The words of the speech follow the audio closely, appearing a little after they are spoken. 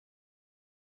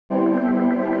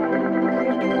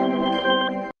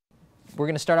We're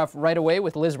going to start off right away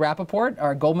with Liz Rappaport,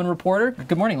 our Goldman reporter.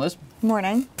 Good morning, Liz.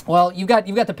 Morning. Well, you've got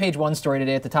the page one story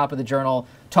today at the top of the Journal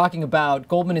talking about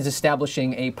Goldman is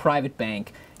establishing a private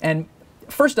bank. And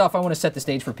first off, I want to set the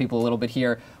stage for people a little bit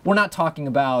here. We're not talking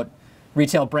about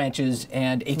retail branches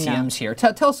and ATMs here.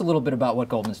 Tell us a little bit about what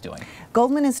Goldman's doing.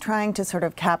 Goldman is trying to sort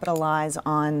of capitalize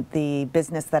on the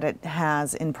business that it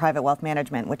has in private wealth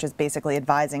management, which is basically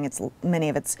advising many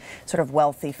of its sort of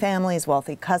wealthy families,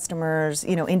 wealthy customers,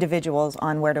 individuals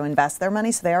on where to invest their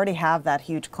money. So they already have that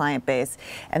huge client base,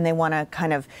 and they want to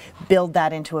kind of build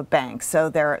that into a bank. So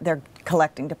they're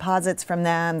collecting deposits from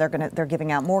them. They're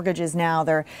giving out mortgages now.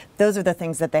 Those are the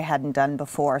things that they hadn't done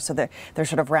before. So they're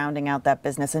sort of rounding out that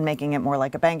business and making it more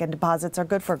like a bank, and deposits are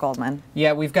good for Goldman.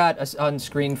 Yeah, we've got on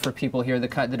screen for people here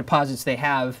the deposits they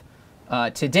have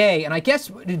today. And I guess,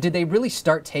 did they really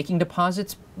start taking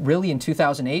deposits really in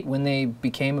 2008 when they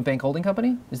became a bank holding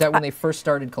company? Is that when they first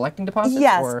started collecting deposits?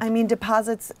 Yes, or? I mean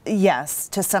deposits, yes,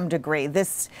 to some degree.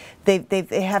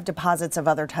 They have deposits of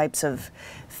other types of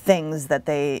things that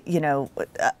they,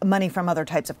 money from other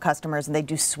types of customers, and they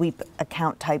do sweep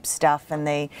account type stuff, and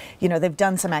they've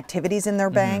done some activities in their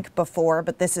bank before,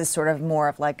 but this is sort of more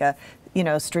of like a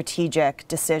strategic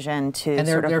decision to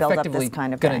sort of build up this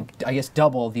kind of bank. I guess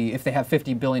double if they have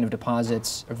 50 billion of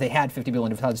deposits, or if they had 50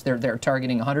 billion of deposits, they're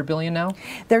targeting 100 billion now?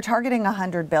 They're targeting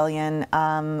 100 billion.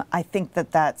 I think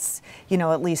that's,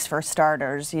 at least for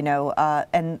starters,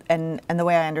 and the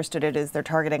way I understood it is they're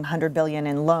targeting 100 billion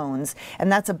in loans,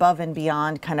 and that's above and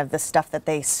beyond kind of the stuff that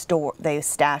they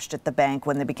stashed at the bank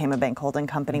when they became a bank holding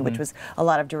company, which was a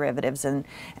lot of derivatives and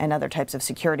other types of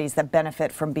securities that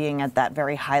benefit from being at that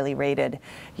very highly rated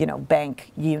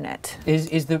bank unit.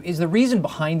 Is the reason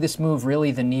behind this move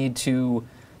really the need to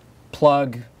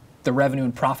plug the revenue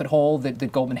and profit hole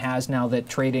that Goldman has now that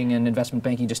trading and investment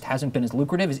banking just hasn't been as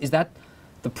lucrative? Is that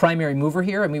the primary mover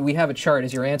here? I mean, we have a chart,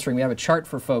 as you're answering, we have a chart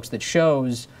for folks that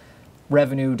shows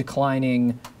revenue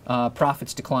declining,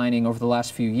 profits declining over the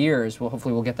last few years. Well,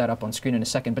 hopefully we'll get that up on screen in a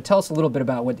second. But tell us a little bit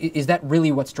about is that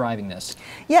really what's driving this?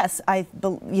 Yes,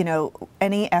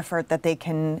 any effort that they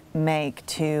can make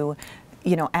to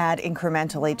add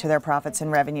incrementally to their profits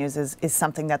and revenues is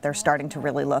something that they're starting to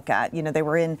really look at. They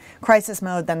were in crisis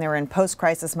mode, then they were in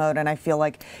post-crisis mode, and I feel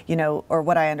like, or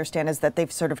what I understand is that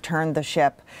they've sort of turned the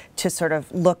ship to sort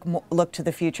of look to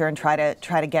the future and try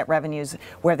to get revenues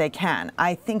where they can.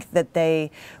 I think that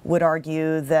they would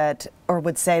argue that, or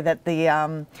would say that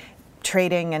the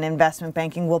trading and investment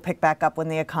banking will pick back up when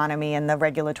the economy and the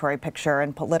regulatory picture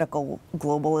and political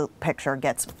global picture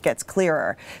gets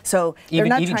clearer. So they're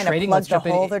not trying to plug the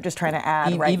hole, they're just trying to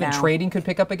add right now. Even trading could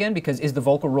pick up again, because is the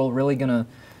Volcker rule really going to,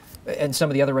 and some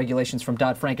of the other regulations from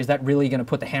Dodd-Frank, is that really going to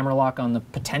put the hammerlock on the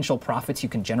potential profits you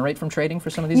can generate from trading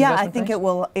for some of these investment banks? Yeah,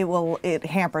 I think it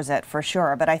hampers it for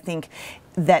sure, but I think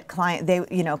that client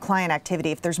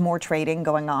activity, if there's more trading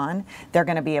going on, they're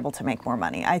going to be able to make more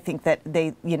money. I think that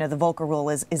the Volcker rule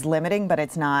is limiting, but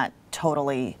it's not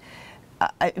totally.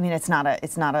 I mean, it's not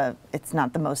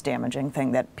the most damaging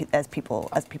thing that as people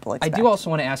expect. I do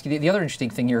also want to ask you, the other interesting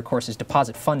thing here, of course, is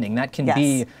deposit funding. That can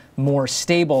be more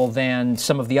stable than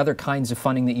some of the other kinds of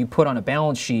funding that you put on a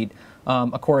balance sheet.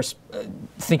 Of course,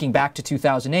 thinking back to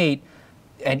 2008,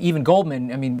 and even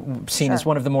Goldman, I mean, seen as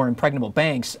one of the more impregnable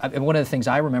banks. One of the things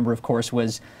I remember, of course,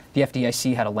 was the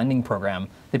FDIC had a lending program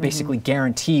that basically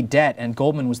guaranteed debt, and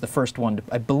Goldman was the first one,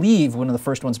 I believe, one of the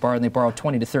first ones borrowed, and they borrowed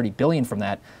 20 to 30 billion from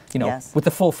that. With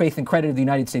the full faith and credit of the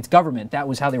United States government, that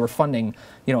was how they were funding,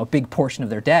 a big portion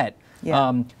of their debt.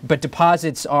 Yeah. But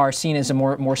deposits are seen as a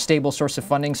more stable source of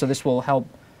funding, so this will help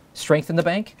strengthen the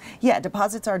bank? Yeah,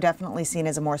 deposits are definitely seen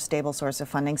as a more stable source of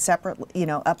funding. Separately,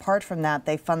 apart from that,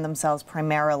 they fund themselves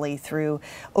primarily through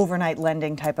overnight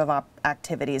lending type of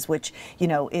activities, which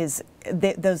is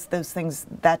those things.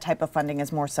 That type of funding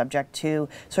is more subject to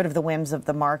sort of the whims of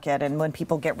the market, and when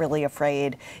people get really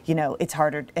afraid, it's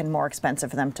harder and more expensive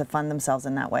for them to fund themselves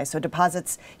in that way. So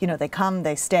deposits, they come,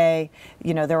 they stay,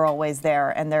 they're always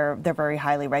there, and they're very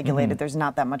highly regulated. There's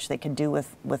not that much they can do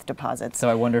with deposits. So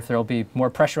I wonder if there'll be more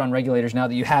pressure on regulators now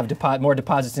that you have more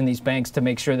deposits in these banks to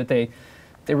make sure that they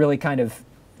really kind of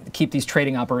keep these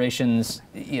trading operations,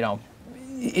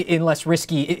 in less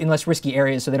risky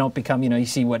areas, so they don't become, you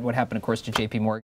see what happened, of course, to JP Morgan.